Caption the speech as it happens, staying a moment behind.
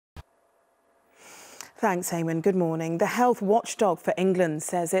Thanks, Eamon. Good morning. The health watchdog for England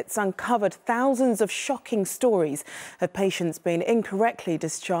says it's uncovered thousands of shocking stories of patients being incorrectly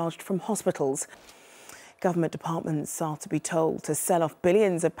discharged from hospitals. Government departments are to be told to sell off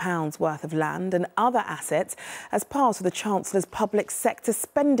billions of pounds worth of land and other assets as part of the Chancellor's public sector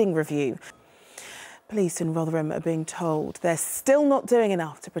spending review. Police in Rotherham are being told they're still not doing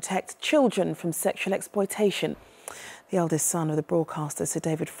enough to protect children from sexual exploitation. The eldest son of the broadcaster, Sir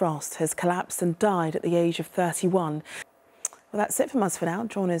David Frost, has collapsed and died at the age of 31. Well, that's it from us for now.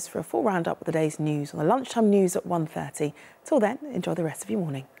 Join us for a full roundup of the day's news on the Lunchtime News at 1:30. Till then, enjoy the rest of your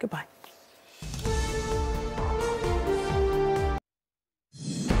morning. Goodbye.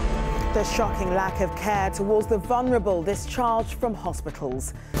 The shocking lack of care towards the vulnerable discharged from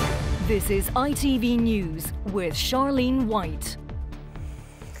hospitals. This is ITV News with Charlene White.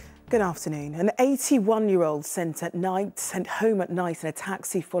 Good afternoon. An 81-year-old sent home at night in a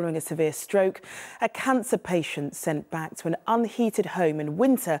taxi following a severe stroke. A cancer patient sent back to an unheated home in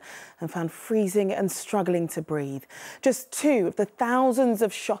winter and found freezing and struggling to breathe. Just two of the thousands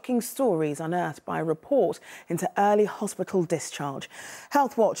of shocking stories unearthed by a report into early hospital discharge.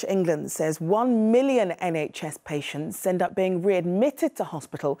 Health Watch England says 1 million NHS patients end up being readmitted to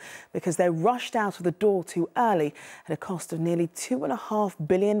hospital because they're rushed out of the door too early at a cost of nearly £2.5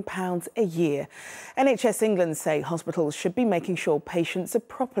 billion a year. NHS England say hospitals should be making sure patients are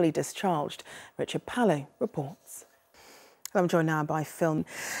properly discharged. Richard Pallow reports. I'm joined now by Phil.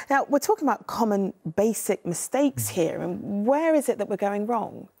 Now, we're talking about common basic mistakes here, and where is it that we're going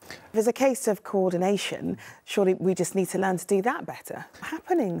wrong? If there's a case of coordination, surely we just need to learn to do that better.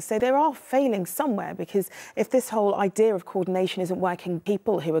 Happening, so there are failings somewhere, because if this whole idea of coordination isn't working,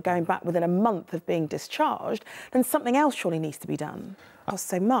 people who are going back within a month of being discharged, then something else surely needs to be done. Costs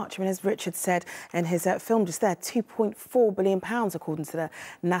so much. I mean, as Richard said in his film just there, £2.4 billion according to the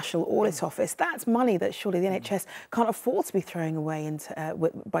National Audit Office. That's money that surely the NHS can't afford to be throwing away into,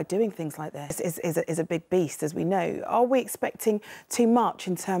 by doing things like this. Is a big beast, as we know. Are we expecting too much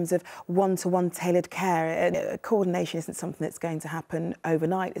in terms of one-to-one tailored care? Coordination isn't something that's going to happen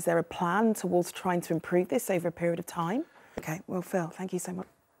overnight. Is there a plan towards trying to improve this over a period of time? OK, well, Phil, thank you so much.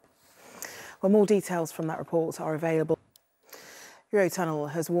 Well, more details from that report are available.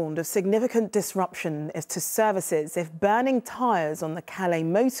 Eurotunnel has warned of significant disruption to services if burning tyres on the Calais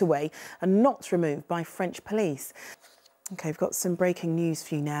motorway are not removed by French police. OK, we've got some breaking news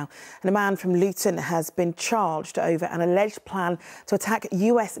for you now. And a man from Luton has been charged over an alleged plan to attack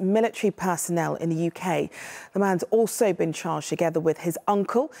US military personnel in the UK. The man's also been charged together with his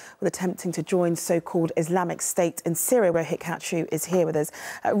uncle with attempting to join so-called Islamic State in Syria. Rohit Kachu is here with us.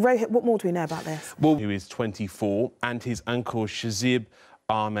 Rohit, what more do we know about this? Well, who is 24, and his uncle Shazib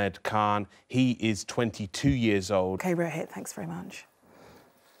Ahmed Khan, he is 22 years old. OK, Rohit, thanks very much.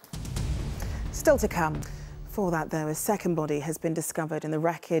 Still to come. For that, though, a second body has been discovered in the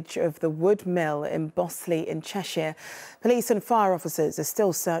wreckage of the wood mill in Bosley in Cheshire. Police and fire officers are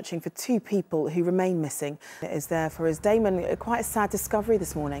still searching for two people who remain missing. It is there for us. Damon, quite a sad discovery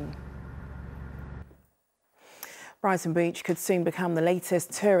this morning. Brighton Beach could soon become the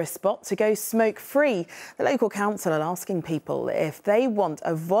latest tourist spot to go smoke-free. The local council are asking people if they want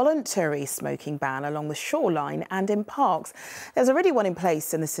a voluntary smoking ban along the shoreline and in parks. There's already one in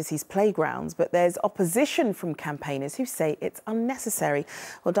place in the city's playgrounds, but there's opposition from campaigners who say it's unnecessary.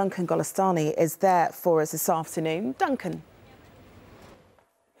 Well, Duncan Golestani is there for us this afternoon. Duncan.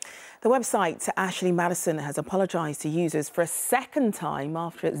 The website Ashley Madison has apologised to users for a second time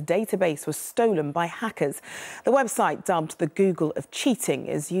after its database was stolen by hackers. The website, dubbed the Google of cheating,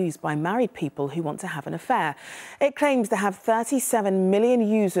 is used by married people who want to have an affair. It claims to have 37 million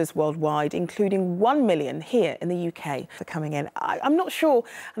users worldwide, including 1 million here in the UK. For coming in, I'm not sure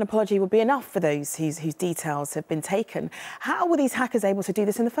an apology would be enough for those whose details have been taken. How were these hackers able to do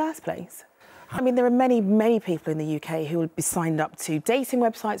this in the first place? I mean, there are many people in the UK who will be signed up to dating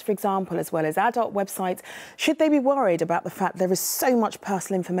websites, for example, as well as adult websites. Should they be worried about the fact there is so much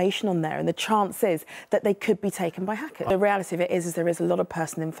personal information on there and the chances that they could be taken by hackers? The reality of it is there is a lot of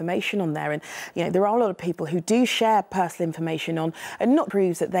personal information on there, and there are a lot of people who do share personal information on, and not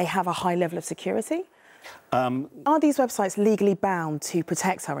proves that they have a high level of security. Are these websites legally bound to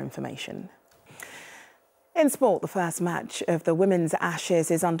protect our information? In sport, the first match of the Women's Ashes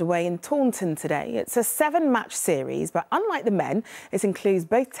is underway in Taunton today. It's a 7-match series, but unlike the men, it includes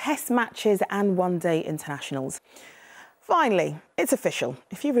both test matches and one-day internationals. Finally, it's official.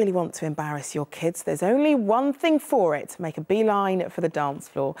 If you really want to embarrass your kids, there's only one thing for it: make a beeline for the dance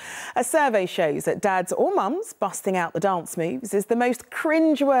floor. A survey shows that dads or mums busting out the dance moves is the most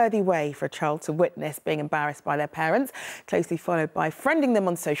cringe-worthy way for a child to witness being embarrassed by their parents, closely followed by friending them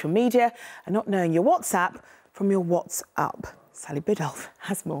on social media and not knowing your WhatsApp from your What's Up. Sally Biddulph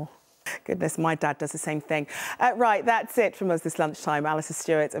has more. Goodness, my dad does the same thing. Right, that's it from us this lunchtime. Alistair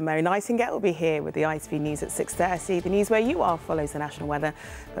Stewart and Mary Nightingale will be here with the ITV News at 6:30. The news where you are follows the national weather.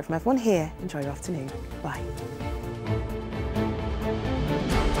 But from everyone here, enjoy your afternoon. Bye.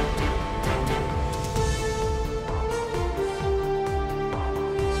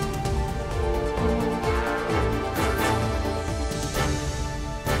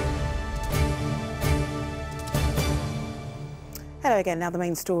 Hello again. Now the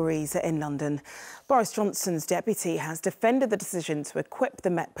main stories in London. Boris Johnson's deputy has defended the decision to equip the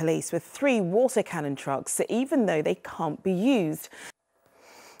Met Police with 3 water cannon trucks, even though they can't be used.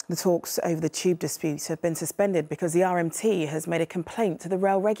 The talks over the tube dispute have been suspended because the RMT has made a complaint to the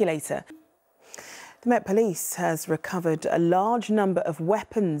rail regulator. The Met Police has recovered a large number of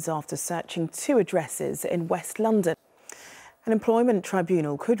weapons after searching 2 addresses in West London. An employment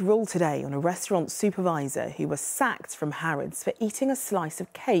tribunal could rule today on a restaurant supervisor who was sacked from Harrods for eating a slice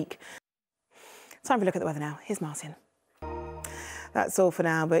of cake. Time for a look at the weather now. Here's Martin. That's all for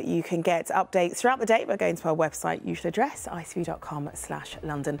now, but you can get updates throughout the day by going to our website, usual address,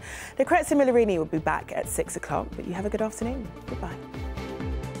 itv.com/London. Lucrezia Millerini will be back at 6 o'clock, but you have a good afternoon. Goodbye.